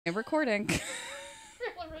Recording.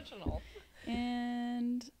 Real original.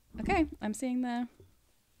 And okay, I'm seeing the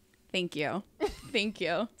thank you. Thank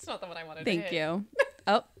you. It's not the one I wanted to Thank hit. you.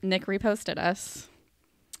 Oh, Nick reposted us.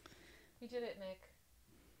 You did it, Nick.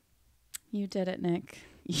 You did it, Nick.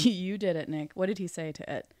 You did it, Nick. What did he say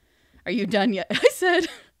to it? Are you done yet? I said,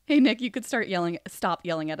 hey, Nick, you could stop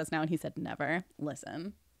yelling at us now. And he said, never.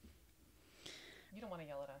 Listen. You don't want to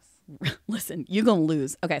yell at us. Listen, you're going to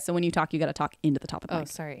lose. Okay, so when you talk, you got to talk into the top of the mic.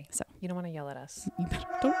 Sorry. So You don't want to yell at us. you better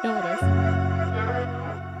don't yell at us.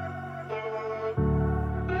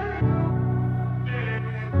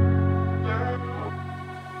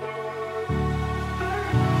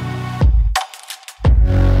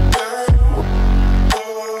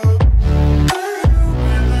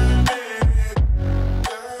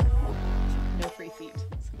 No free feet. So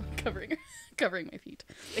I'm covering my feet.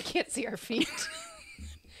 They can't see our feet.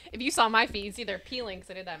 If you saw my feet, you'd see they're peeling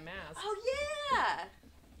because I did that mask. Oh, yeah.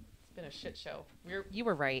 It's been a shit show. You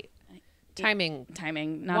were right. Timing.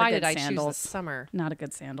 Not Why a good did I sandals. choose the summer? Not a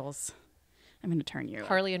good sandals. I'm going to turn you.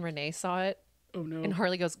 Harley and Renee saw it. Oh, no. And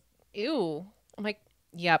Harley goes, ew. I'm like,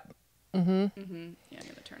 yep. Yeah, I'm going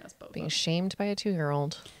to turn us both Being up. shamed by a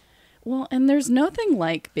 2-year-old. Well, and there's nothing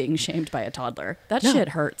like being shamed by a toddler. That shit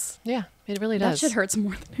hurts. Yeah, it really That does. shit hurts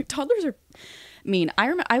more than toddlers are mean. I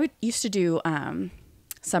remember used to do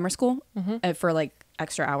summer school for like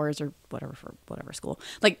extra hours or whatever for whatever school.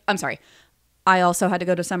 Like, I'm sorry. I also had to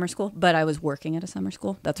go to summer school, but I was working at a summer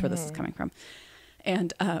school. That's where this is coming from.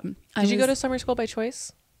 And Did you go to summer school by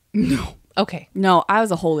choice? No. Okay. No, I was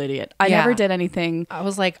a whole idiot. I Yeah. never did anything. I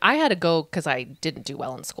was like, I had to go because I didn't do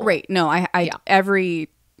well in school. Right. No, I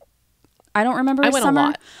don't remember I a went a summer.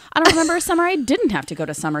 lot. I don't remember a summer I didn't have to go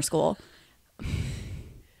to summer school.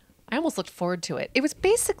 I almost looked forward to it. It was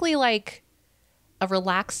basically like a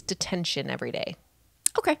relaxed detention every day.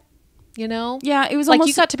 Okay. You know? Yeah, it was like almost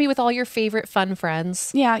you got to be with all your favorite fun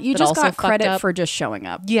friends. Yeah, you that just also got fucked credit up. for just showing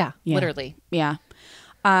up. Yeah, Yeah. literally. Yeah.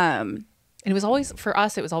 And it was always, for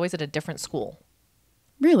us, it was always at a different school.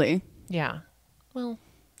 Really? Yeah. Well,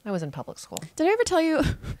 I was in public school. Did I ever tell you?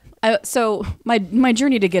 So my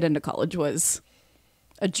journey to get into college was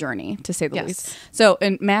a journey, to say the Yes. least. So,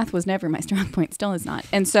 and math was never my strong point, still is not.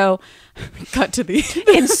 And so, cut to the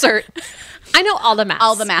Insert. I know all the math.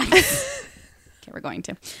 all the math. Okay, we're going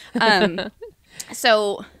to.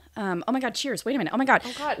 Oh my God, cheers. Wait a minute. Oh my God.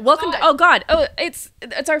 Oh God. Welcome God. to, oh God. Oh, it's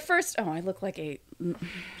our first, I look like I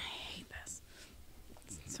hate this.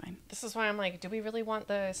 It's fine. This is why I'm like, do we really want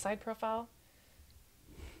the side profile?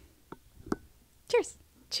 Cheers.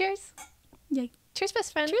 Cheers. Yay. Cheers,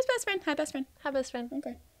 best friend. Cheers, best friend. Hi, best friend. Hi, best friend.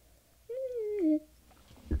 Okay.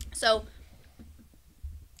 So,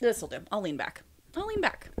 this will do. I'll lean back.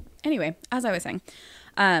 Anyway, as I was saying,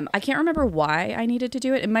 I can't remember why I needed to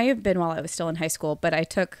do it. It might have been while I was still in high school, but I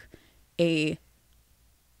took a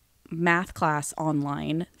math class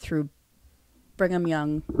online through Brigham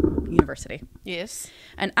Young University. Yes.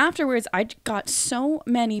 And afterwards, I got so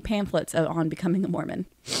many pamphlets on becoming a Mormon.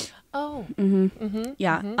 Oh.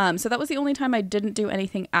 Yeah. So that was the only time I didn't do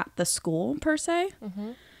anything at the school per se.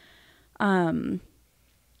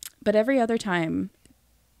 But every other time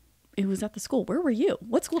it was at the school. Where were you?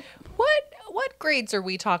 What school? What grades are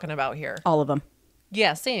we talking about here? All of them.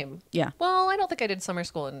 Yeah, same. Yeah, Well, I don't think I did summer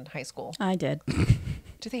school in high school. I did.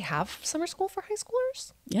 Do they have summer school for high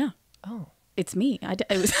schoolers? Yeah. Oh. It's me. It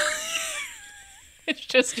was. It's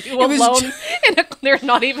just you was alone. They're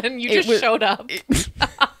not even, you It just was- showed up.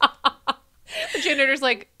 The janitor's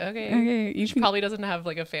like, okay. Okay, you She can- probably doesn't have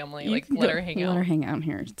like a family. you Like, can let go- her hang Let out. her hang out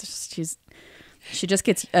here. She just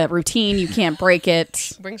gets a routine. You can't break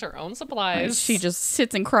it. Brings her own supplies. She just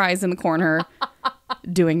sits and cries in the corner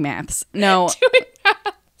doing maths. No.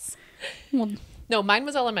 Well, No, mine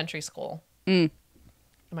was elementary school. Am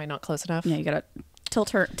I not close enough? yeah, you gotta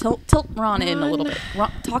tilt Ron in a little bit.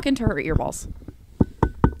 Talk into her earballs.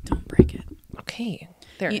 Don't break it. Okay.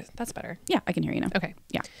 There. You- That's better. Yeah, I can hear you now. Okay.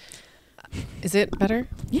 Yeah. Is it better?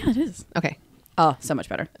 Yeah, it is. Okay. Oh, so much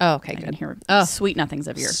better. Oh, okay, I can good. hear Oh. sweet nothings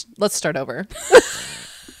of your. Let's start over.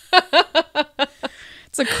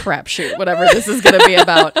 It's a crapshoot, whatever this is going to be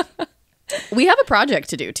about. We have a project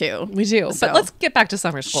to do too. We do. So- But let's get back to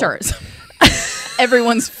summer school. Sure.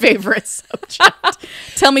 Everyone's favorite subject.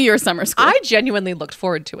 Tell me your summer school. I genuinely looked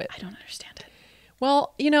forward to it. I don't understand it.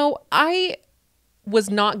 Well, I was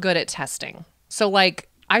not good at testing. So like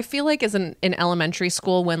I feel like as in elementary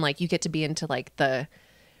school when like you get to be into like I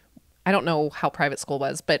don't know how private school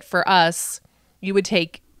was, but for us, you would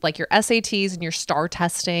take like your SATs and your STAR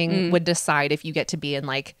testing would decide if you get to be in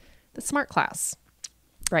like the smart class.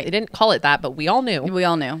 Right. They didn't call it that, but we all knew. We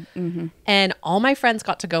all knew. Mm-hmm. And all my friends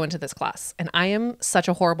got to go into this class. And I am such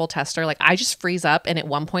a horrible tester. Like, I just freeze up. And at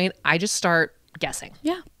one point, I just start guessing.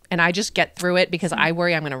 Yeah. And I just get through it because I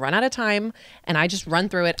worry I'm going to run out of time. And I just run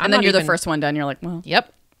through it. And then you're the first one done. You're like, well,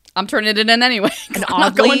 Yep. I'm turning it in anyway. And I'm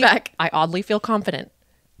not going back. I oddly feel confident.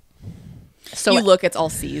 So You look, it's all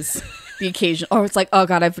C's. The occasion. Or it's like, oh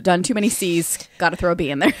God, I've done too many C's. Got to throw a B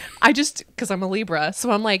in there. I just, because I'm a Libra.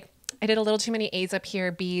 So I'm like, I did a little too many A's up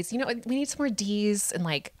here, B's. You know, we need some more D's. And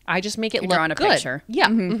like, I just make it look drawing a good. picture. Yeah.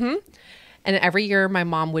 Mm-hmm. And every year my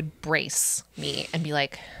mom would brace me and be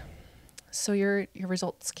like, so your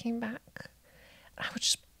results came back? I would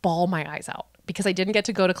just bawl my eyes out because I didn't get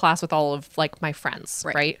to go to class with all of like my friends,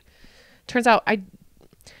 right? Turns out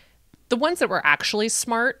the ones that were actually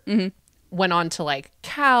smart went on to like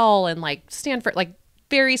Cal and like Stanford, like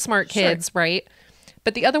very smart kids, right?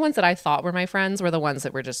 But the other ones that I thought were my friends were the ones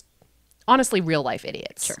that were just honestly real life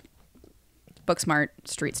idiots. Sure. Book smart,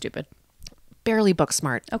 street stupid. Barely book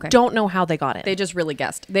smart. Okay. Don't know how they got it. They just really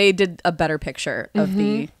guessed. They did a better picture of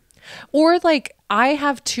the... Or like I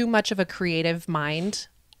have too much of a creative mind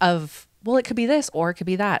of, well, it could be this or it could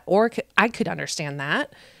be that. Or I could understand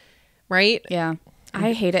that. Right? Yeah.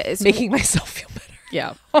 I hate it. It's Making myself feel better.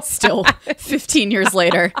 Yeah. Still 15 years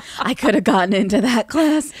later, I could have gotten into that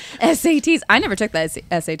class. SATs. I never took the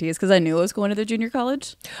SATs because I knew I was going to the junior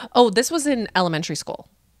college. Oh, this was in elementary school.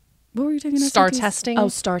 What were you taking? Star SATs? testing. Oh,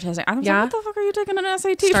 star testing. I was Yeah. like, what the fuck are you taking an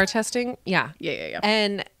SAT? Star testing. Yeah.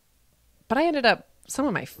 Yeah. But I ended up, some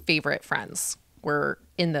of my favorite friends were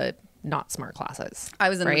in the not smart classes. I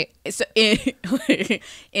was in, right? so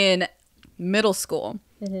in middle school.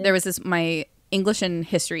 There was my English and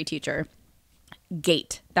history teacher,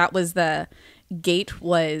 GATE. That was GATE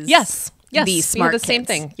was Yes. the smart the same kids,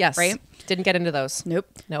 thing. Yes. right? Didn't get into those. Nope.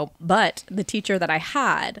 Nope. But the teacher that I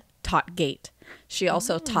had taught GATE. She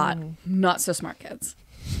also taught not so smart kids.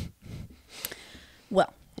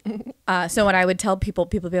 Well, so when I would tell people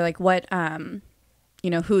would be like, what,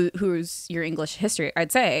 who's your English history?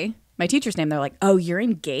 I'd say my teacher's name. They're like, oh, you're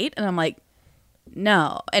in GATE? And I'm like,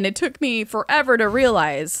 no. And it took me forever to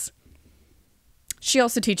realize she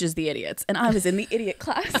also teaches the idiots. And I was in the idiot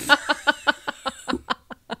class.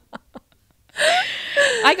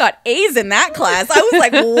 I got A's in that class. I was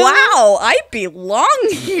like, wow, I belong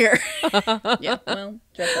here. Yeah, well,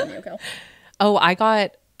 just on you, Cal. Oh, I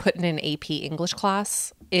got put in an AP English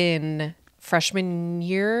class in freshman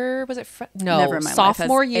year. Was it? Never in my life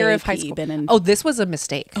sophomore has year of high AP school. been in- Oh, this was a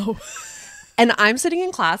mistake. Oh. And I'm sitting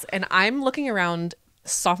in class and I'm looking around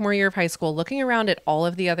sophomore year of high school, looking around at all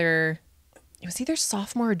of the other, it was either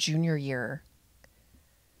sophomore or junior year.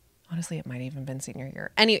 Honestly, it might have even been senior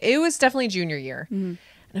year. Anyway, it was definitely junior year. And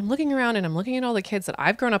I'm looking around and I'm looking at all the kids that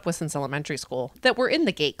I've grown up with since elementary school that were in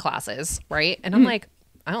the GATE classes, right? And I'm like,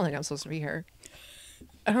 I don't think I'm supposed to be here.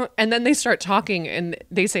 And then they start talking and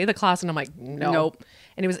they say the class and I'm like, no. Nope.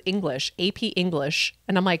 And it was English, AP English.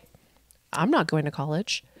 And I'm like, I'm not going to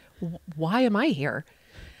college. Why am I here?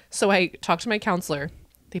 So I talked to my counselor.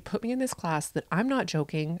 They put me in this class that I'm not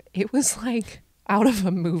joking. It was like out of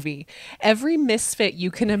a movie. Every misfit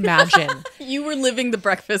you can imagine. You were living the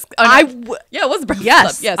breakfast. Yeah, it was the breakfast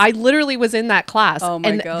yes, club. Yes. I literally was in that class. Oh my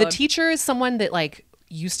and God. the teacher is someone that like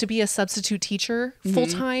used to be a substitute teacher full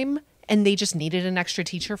time, and they just needed an extra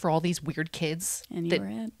teacher for all these weird kids. And you were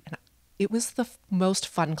in. And it was the most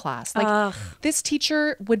fun class. Like this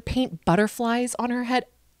teacher would paint butterflies on her head.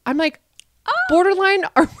 I'm like, borderline,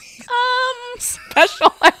 are we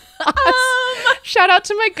special? Shout out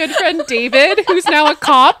to my good friend David, who's now a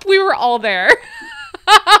cop. We were all there.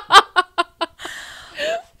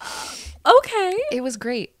 Okay. It was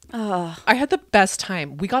great. I had the best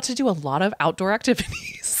time. We got to do a lot of outdoor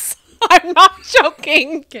activities. I'm not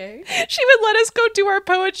joking. Okay. She would let us go do our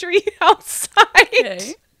poetry outside.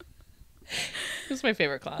 Okay. It was my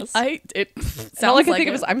favorite class. It And all I sounds can like think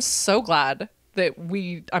of it. is I'm so glad that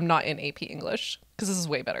I'm not in AP English because this is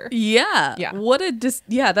way better. Yeah. Yeah. What a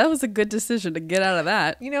that was a good decision to get out of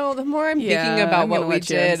that. You know, the more I'm Yeah, thinking about I'm what gonna we let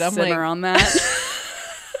you did, I'm like, simmer on that.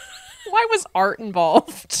 why was art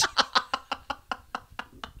involved?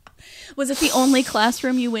 Was it the only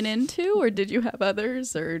classroom you went into, or did you have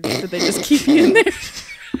others, or did they just keep you in there?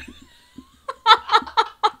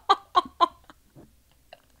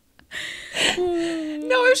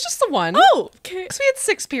 No, it was just the one. Oh, okay. Because we had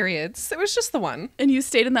 6 periods. It was just the one. And you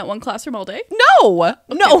stayed in that one classroom all day? No,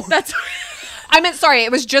 no. That's I meant, sorry,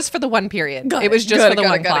 it was just for the one period. Got It was just Got for the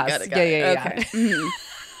one got class. got it. Yeah. Okay.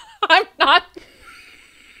 I'm not.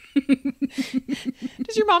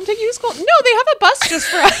 Does your mom take you to school? No, they have a bus just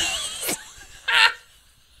for us.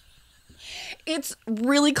 It's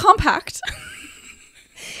really compact.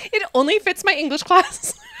 It only fits my English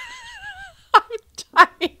class. I'm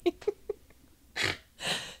dying.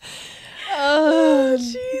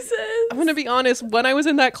 Jesus. I'm going to be honest. When I was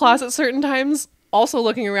in that class at certain times, also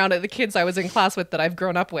looking around at the kids I was in class with that I've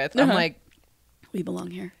grown up with, I'm like, We belong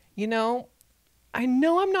here. you know, I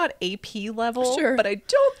know I'm not AP level, Sure. but I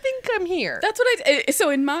don't think I'm here. That's what so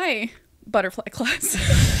in my butterfly class.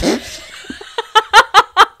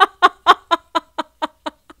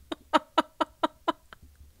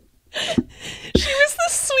 She was the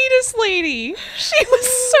sweetest lady. She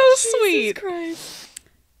was so sweet. Christ.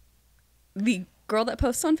 The girl that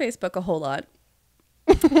posts on Facebook a whole lot.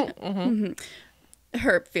 Mhm.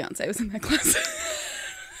 Her fiance was in that class.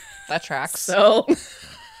 That tracks. So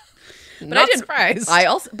Not I did- surprised. I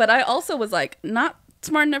also was like, not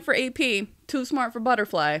smart enough for AP, too smart for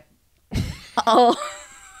butterfly. Oh,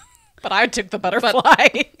 But I took the butterfly.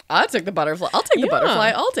 I took the butterfly. I'll take the Yeah.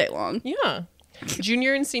 butterfly all day long. Yeah.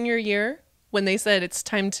 Junior and senior year, when they said it's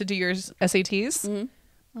time to do your SATs, I'm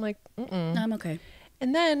like, mm-mm. I'm okay.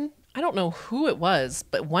 And then I don't know who it was,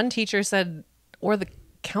 but one teacher said, or the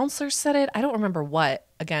counselor said it. I don't remember what.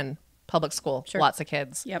 Again, public school, Sure. lots of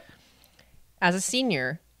kids. Yep. As a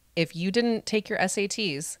senior, if you didn't take your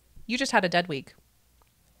SATs, you just had a dead week.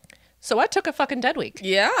 So I took a fucking dead week.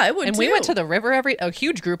 Yeah, I would And too. we went to the river a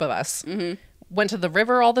huge group of us. Went to the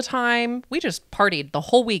river all the time. We just partied the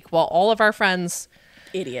whole week while all of our friends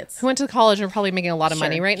idiots. who went to college and are probably making a lot of Sure,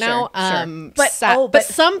 money right sure, now. sure. But- sat- oh, but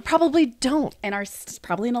but- some probably don't. And are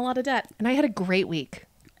probably in a lot of debt. And I had a great week.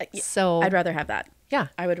 So I'd rather have that. yeah,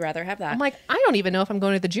 I would rather have that. I'm like, I don't even know if I'm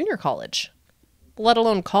going to the junior college, let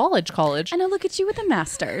alone college. And now look at you with the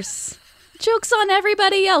masters. Joke's on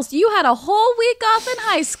everybody else. You had a whole week off in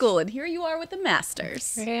high school, and here you are with the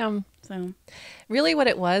masters. Damn. So, Really, what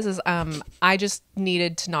it was is, I just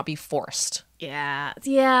needed to not be forced. yeah.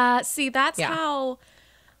 Yeah. See, that's Yeah. how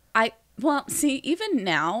see, even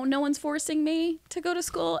now, no one's forcing me to go to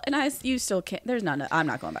school, and you still can't. I'm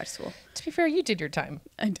not going back to school. To be fair, you did your time.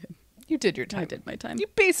 I did. You did your time. I did my time. You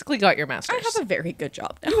basically got your master's. I have a very good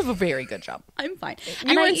job now. You have a very good job. I'm fine.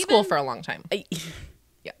 You were in school for a long time.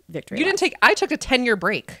 Yeah. Victory. You didn't take. I took a 10-year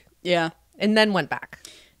break Yeah. and then went back.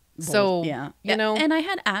 So yeah, you know, And I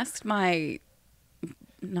had asked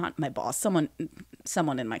not my boss, someone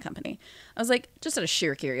in my company. I was like, just out of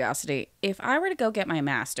sheer curiosity, if I were to go get my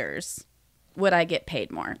master's, would I get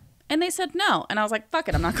paid more? And they said no. And I was like, fuck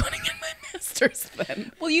it, I'm not going to get my master's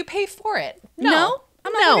then. will you pay for it? No,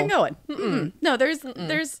 I'm not No. even going. Mm-mm. No,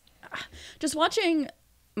 there's just watching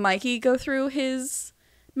Mikey go through his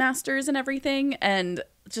masters and everything, and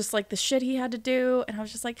just like the shit he had to do, and I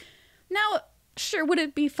was just like, now, sure, would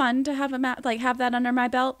it be fun to have have that under my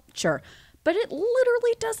belt? Sure, but it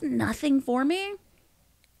literally does nothing for me.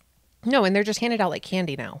 No, and they're just handed out like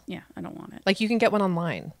candy now. Yeah, I don't want it. Like you can get one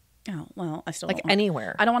online, Oh well, I still like don't want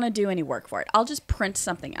anywhere. I don't want to do any work for it. I'll just print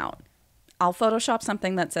something out. I'll Photoshop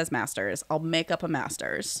something that says masters. I'll make up a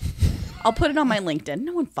masters. I'll put it on my LinkedIn.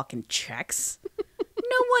 No one fucking checks.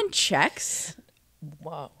 No one checks.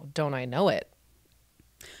 Whoa, don't I know it?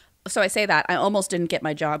 So I say that I almost didn't get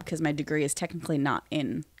my job because my degree is technically not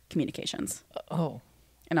in communications. Oh,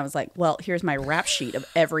 And I was like, well, here's my rap sheet of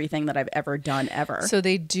everything that I've ever done ever. so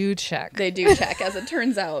they do check. They do check, as it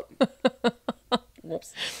turns out.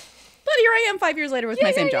 Whoops. But here I am 5 years later with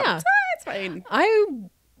my same job. yeah. It's fine.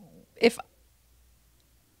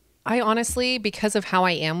 I honestly, because of how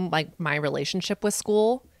I am, like my relationship with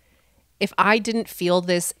school, if I didn't feel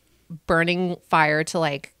this burning fire to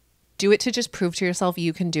like do it to just prove to yourself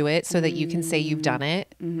you can do it so that you can say you've done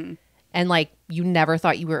it, and like you never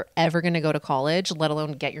thought you were ever going to go to college, let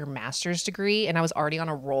alone get your master's degree, and I was already on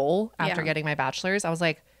a roll after Yeah. getting my bachelor's, I was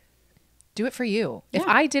like, do it for you. If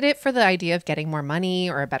Yeah. I did it for the idea of getting more money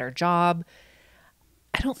or a better job,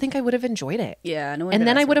 I don't think I would have enjoyed it. Yeah. No one And did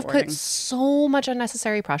then I as would have rewarding. put so much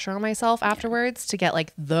unnecessary pressure on myself afterwards to get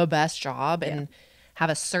like the best job and have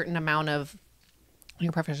a certain amount of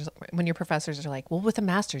when your professors are like, well, with a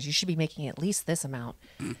master's, you should be making at least this amount.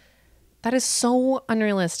 That is so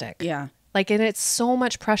unrealistic. Yeah. Like, and it's so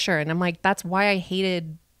much pressure. And I'm like, that's why I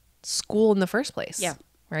hated school in the first place. Yeah.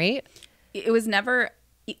 Right? It was never,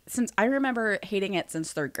 since I remember hating it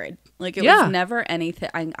since third grade. Like it Yeah. was never anything.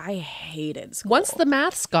 I hated school. Once the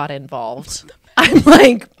maths got involved, I'm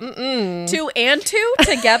like, 2 and 2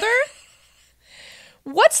 together?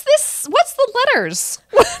 what's this? What's the letters?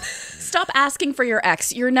 Stop asking for your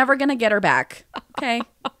ex. You're never going to get her back. Okay.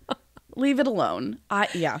 Leave it alone.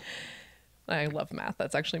 Yeah. I love math.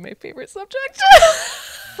 That's actually my favorite subject.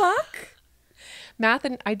 Fuck. Math,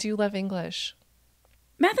 and I do love English.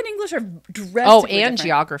 Math and English are drastically Oh, and different.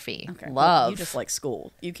 geography. Okay, well, Love. you just like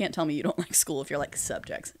school. You can't tell me you don't like school if you're like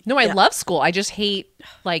subjects. No, I Yeah. love school. I just hate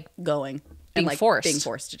like going Being and like forced. being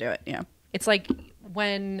forced to do it. Yeah. it's like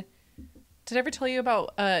when did I ever tell you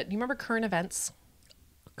about do you remember current events?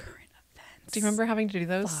 Current events. Do you remember having to do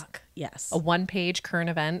those? Fuck. Yes. A 1-page current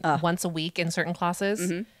event once a week in certain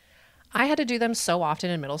classes. I had to do them so often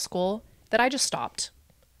in middle school that I just stopped.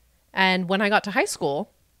 And when I got to high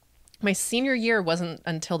school, my senior year wasn't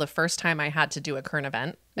until the first time I had to do a current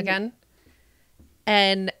event again.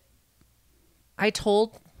 And I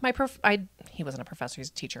told my he wasn't a professor, he's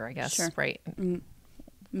a teacher, I guess, Sure. right?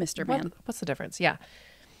 Mr. Man. What's the difference? Yeah.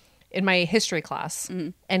 In my history class.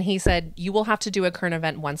 And he said, you will have to do a current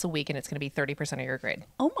event once a week and it's going to be 30% of your grade.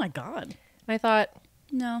 Oh my God. And I thought,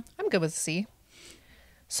 No. I'm good with a C.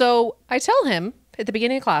 So I tell him at the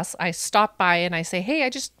beginning of class, I stop by and I say, hey, I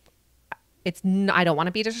don't want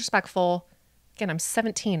to be disrespectful. Again, I'm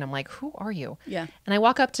 17. I'm like, who are you? Yeah. And I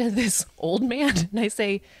walk up to this old man and I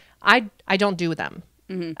say, I don't do them.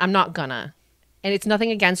 I'm not gonna. And it's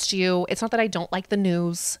nothing against you. It's not that I don't like the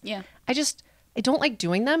news. Yeah. I don't like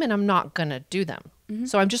doing them and I'm not gonna do them.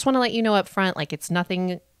 So I just want to let you know up front, like it's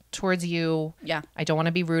nothing towards you. Yeah. I don't want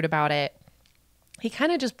to be rude about it. He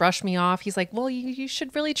kind of just brushed me off. He's like, well, you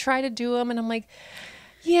should really try to do them. And I'm like,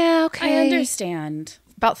 yeah, okay. I understand.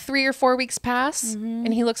 About 3 or 4 weeks pass.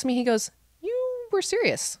 And he looks at me, he goes, you were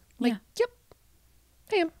serious. I'm like, yep,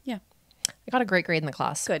 I am. Yeah. I got a great grade in the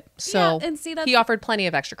class. Good. So Yeah, and see, that's- he offered plenty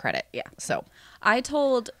of extra credit. Yeah. So I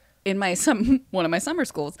told in my one of my summer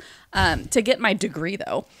schools to get my degree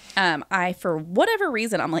though. I for whatever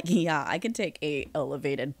reason I'm like, yeah, I can take a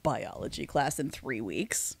elevated biology class in 3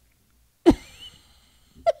 weeks.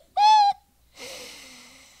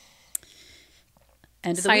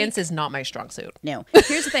 End of the science week. is not my strong suit. No.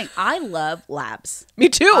 Here's the thing. I love labs. Me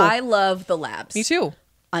too. I love the labs. Me too.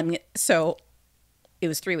 So it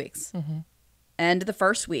was 3 weeks. End of the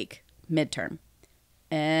first week, midterm.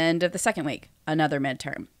 End of the second week, another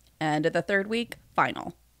midterm. End of the third week,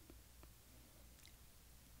 final.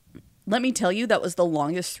 Let me tell you, that was the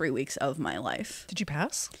longest 3 weeks of my life. Did you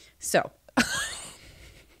pass? So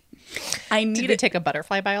I Did we needed take a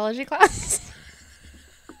butterfly biology class?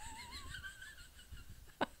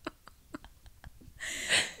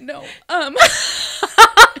 no.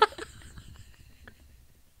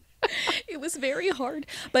 It was very hard.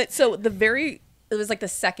 But so it was like the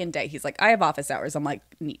second day. He's like, I have office hours. I'm like,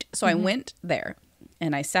 neat. So I went there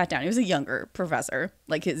and I sat down. He was a younger professor,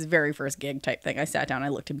 like his very first gig type thing. I sat down, I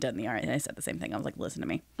looked him dead in the eye, and I said the same thing. I was like, listen to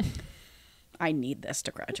me. I need this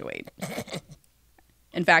to graduate.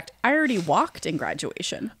 In fact, I already walked in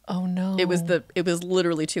graduation. Oh no. It was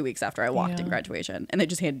literally 2 weeks after I walked in Yeah. graduation, and they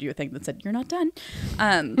just handed you a thing that said, you're not done.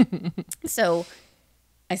 So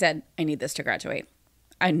I said, I need this to graduate.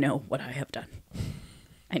 I know what I have done.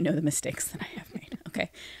 I know the mistakes that I have made.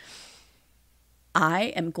 Okay.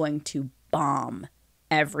 I am going to bomb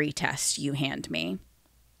every test you hand me.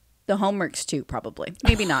 The homeworks too, probably.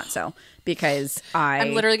 Maybe not so, because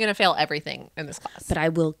I'm literally going to fail everything in this class. but I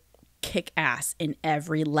will kick ass in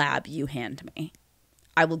every lab you hand me.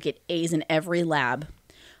 I will get A's in every lab.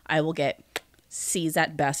 I will get C's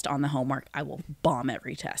at best on the homework. I will bomb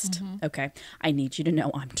every test. Okay. I need you to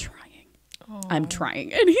know I'm trying. I'm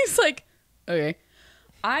trying. And he's like, okay.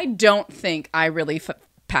 I don't think I really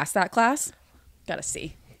passed that class. Got a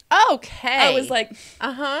C. Okay. I was like,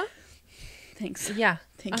 uh-huh. thanks. Yeah.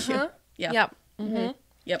 Thank you. Yeah. Yep. Mm-hmm.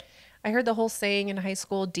 Yep. I heard the whole saying in high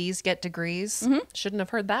school, D's get degrees. Shouldn't have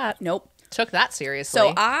heard that. Nope. Took that seriously.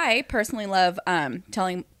 So I personally love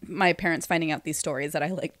telling my parents, finding out these stories that I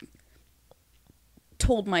like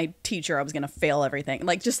told my teacher I was going to fail everything.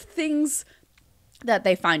 Like just things that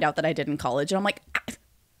they find out that I did in college. And I'm like,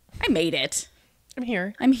 I made it. I'm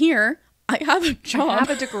here. I'm here. I have a job. I have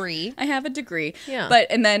a degree. I have a degree. Yeah. But,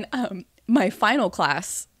 and then my final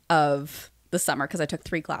class of the summer, because I took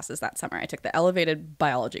 3 classes that summer. I took the elevated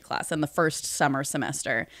biology class, and the first summer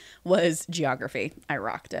semester was geography. I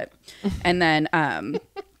rocked it. And then,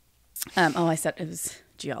 I said it was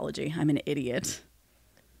geology. I'm an idiot.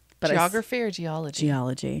 But Geography or geology?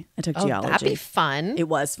 Geology. I took Oh, geology. that'd be fun. It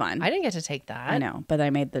was fun. I didn't get to take that. I know, but I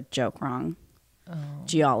made the joke wrong.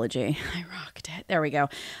 Geology. I rocked it. There we go.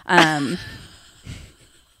 I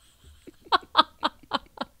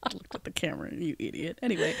looked at the camera, you idiot.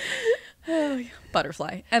 Anyway,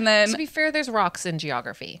 butterfly. And then To be fair, there's rocks in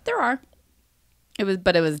geography. there are. It was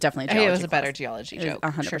definitely a Hey, geology it was a class. better geology It was joke.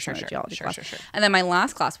 100% a geology class. Sure. And then my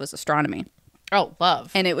last class was astronomy, Oh,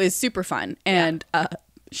 love. and it was super fun. And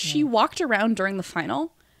she walked around during the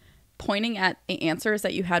final, pointing at the answers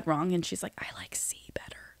that you had wrong, and she's like, "I like C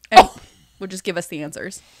better." And would just give us the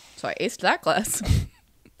answers. So I aced that class.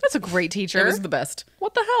 That's a great teacher. It was the best.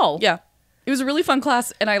 What the hell? Yeah. It was a really fun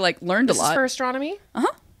class, and I learned This a is lot. for astronomy?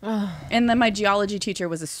 And then my geology teacher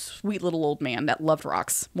was a sweet little old man that loved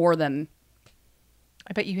rocks more than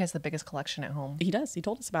I bet you he has the biggest collection at home. he does. He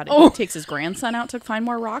told us about it. Oh. He takes his grandson out to find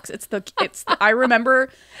more rocks. I remember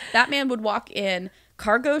that man would walk in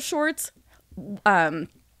cargo shorts,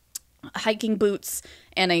 hiking boots,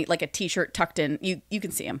 and a t-shirt tucked in. You can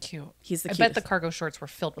see him. Cute. He's the I cutest. bet the cargo shorts were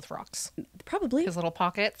filled with rocks. Probably. His little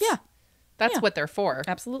pockets. Yeah. That's Yeah. what they're for.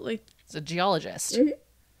 Absolutely. He's a geologist.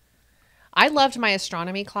 I loved my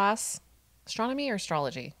astronomy class. Astronomy or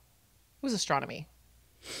astrology? It was astronomy.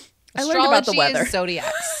 I learned about the Astrology weather. is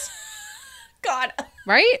zodiacs. God.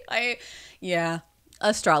 Right? Yeah.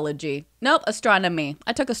 Astrology. Nope. Astronomy.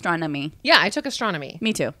 I took astronomy. Yeah, I took astronomy.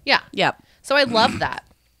 Me too. Yeah. Yep. So I loved that.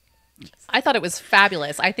 I thought it was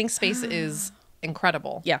fabulous. I think space is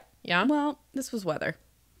incredible. Yeah. Yeah? Well, this was weather.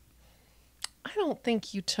 I don't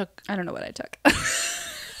think you took I don't know what I took.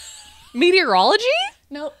 meteorology?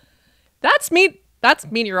 Nope. That's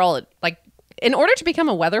meteorology. Like, in order to become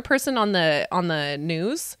a weather person on the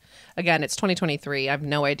news, again, it's 2023. I have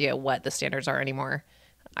no idea what the standards are anymore.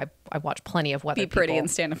 I watch plenty of weather Be pretty people.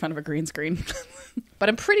 and stand in front of a green screen. But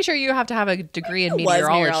I'm pretty sure you have to have a degree in Was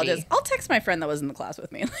meteorology. meteorologist. I'll text my friend that was in the class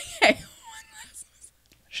with me. Like, hey,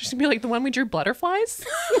 She's gonna be like, the one we drew butterflies?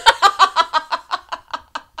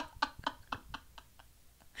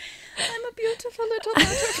 I'm a beautiful little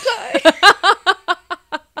butterfly.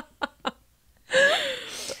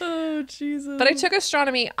 Oh, Jesus. But I took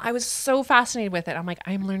astronomy. I was so fascinated with it. I'm like,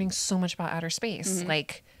 I'm learning so much about outer space. Mm-hmm.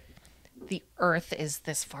 Like, the Earth is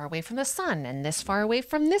this far away from the sun and this far away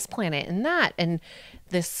from this planet and that. And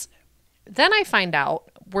this. Then I find out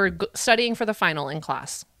we're studying for the final in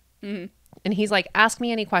class. Mm-hmm. And he's like, ask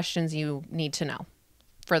me any questions you need to know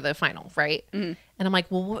for the final, right? Mm-hmm. And I'm like,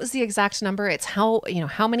 well, what was the exact number? It's how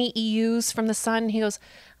many EUs from the sun? He goes,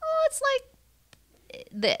 oh, it's like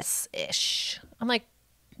this-ish. I'm like,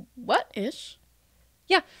 what? Ish.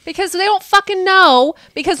 Yeah, because they don't fucking know,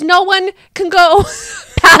 because no one can go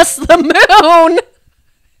past the moon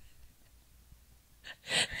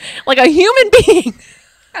like a human being.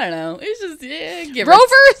 I don't know. It's just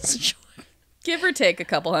Rovers. give or take a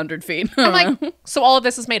couple hundred feet. I'm like, so all of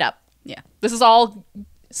this is made up. yeah. This is all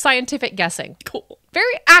scientific guessing. Cool.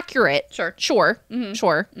 Very accurate. Sure. Sure. Mm-hmm.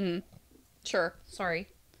 Sure. Sure. Sorry.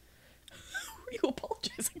 Who are you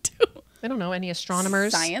apologizing to? I don't know any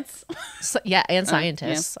astronomers. Science. Yeah, and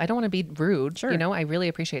scientists. I don't want to be rude. Sure. You know, I really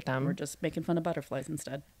appreciate them. We're just making fun of butterflies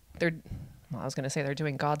instead. They're, well, I was going to say they're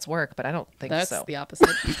doing God's work, but I don't think That's so. the opposite.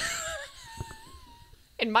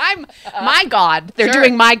 In my God, they're Sure.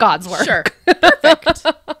 doing my God's work. Sure. Perfect.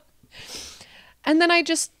 And then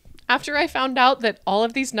after I found out that all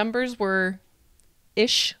of these numbers were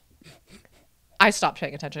ish, I stopped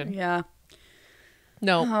paying attention. Yeah.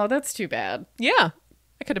 No. Oh, that's too bad. Yeah.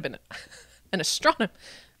 I could have been an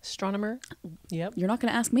astronomer. Yep. You're not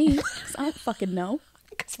going to ask me 'cause I don't fucking know.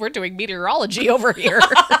 Because we're doing meteorology over here.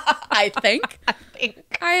 I think.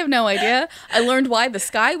 I have no idea. I learned why the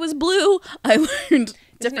sky was blue. I learned Isn't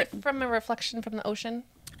different. it from a reflection from the ocean?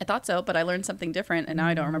 I thought so, but I learned something different, and now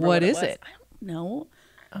I don't remember What what is was. it? I don't know.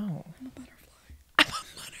 Oh.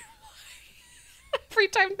 Every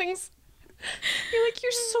time things, you're like,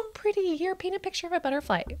 you're so pretty. Here, paint a picture of a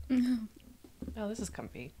butterfly. Oh, this is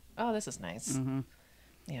comfy. Oh, this is nice.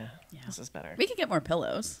 Yeah, this is better. We can get more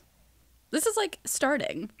pillows. This is like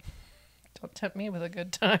starting. Don't tempt me with a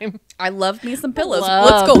good time. I love me some pillows. love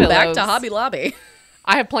Let's go back pillows. to Hobby Lobby.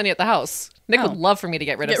 I have plenty at the house. Nick Oh. would love for me to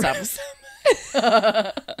get rid of Get rid some.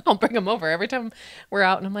 of I'll bring them over every time we're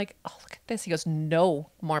out, and I'm like, oh, look at this. He goes, no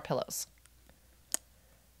more pillows.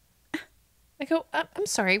 I go, I'm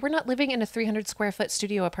sorry. We're not living in a 300 square foot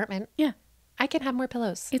studio apartment. Yeah. I can have more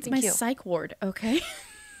pillows. It's Thank my you. psych ward, okay?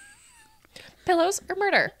 Pillows or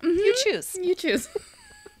murder? You choose. You choose.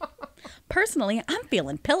 Personally, I'm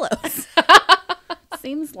feeling pillows.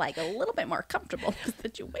 Seems like a little bit more comfortable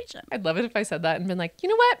situation. I'd love it if I said that and been like, you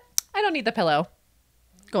know what? I don't need the pillow.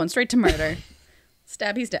 Going straight to murder.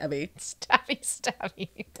 Stabby, stabby. Stabby, stabby.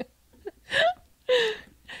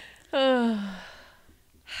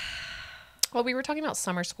 Well, we were talking about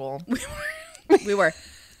summer school. We were.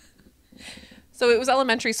 So it was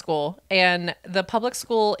elementary school, and the public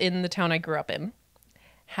school in the town I grew up in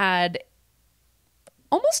had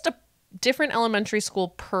almost a different elementary school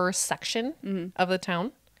per section of the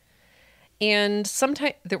town. And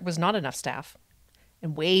sometimes there was not enough staff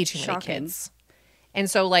and way too many Shocking. kids. And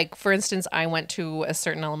so, like, for instance, I went to a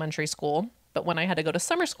certain elementary school, but when I had to go to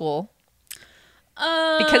summer school,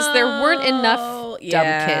 because there weren't enough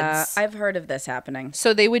kids. I've heard of this happening.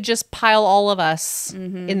 So they would just pile all of us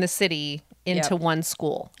in the city into Yep. one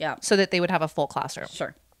school. Yeah. So that they would have a full classroom.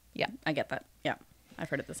 Sure. Yeah. I get that. Yeah. I've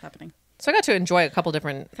heard of this happening. So I got to enjoy a couple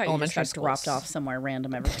different I thought you just elementary got schools. dropped off somewhere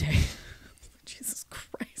random every day. Jesus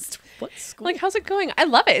Christ. What school? Like, how's it going? I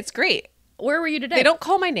love it. It's great. Where were you today? They don't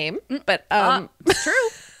call my name, but It's true.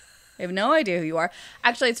 I have no idea who you are.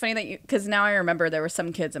 Actually, it's funny that you, because now I remember there were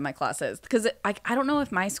some kids in my classes. Because I don't know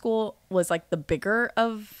if my school was like the bigger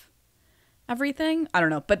of everything. I don't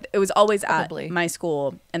know, but it was always Probably. at my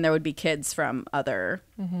school, and there would be kids from other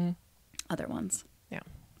ones. yeah.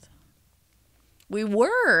 We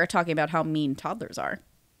were talking about how mean toddlers are.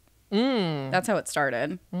 That's how it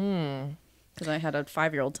started. Because I had a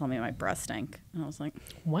 5-year-old tell me my breath stank, and I was like,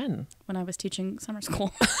 When? when I was teaching summer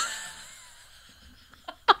school.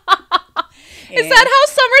 Is that how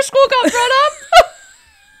summer school got brought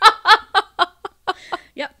up?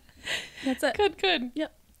 Yep. That's it. Good.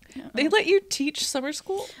 Yep. They let you teach summer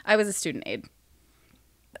school? I was a student aide.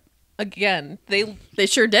 Again, they... They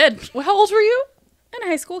sure did. Well, how old were you? In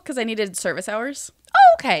high school, because I needed service hours.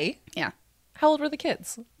 Oh, okay. Yeah. How old were the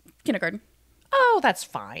kids? Kindergarten. Oh, that's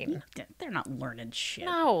fine. They're not learning shit.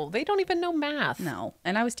 No, they don't even know math. No.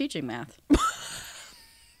 And I was teaching math.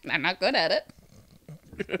 I'm not good at it.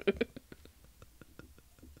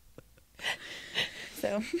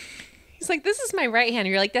 So. He's like, this is my right hand.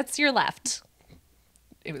 You're like, that's your left.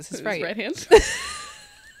 It was his right. hand.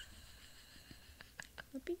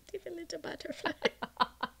 A beautiful little butterfly.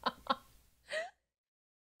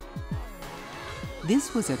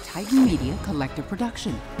 This was a Titan Media collective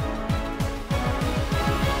production.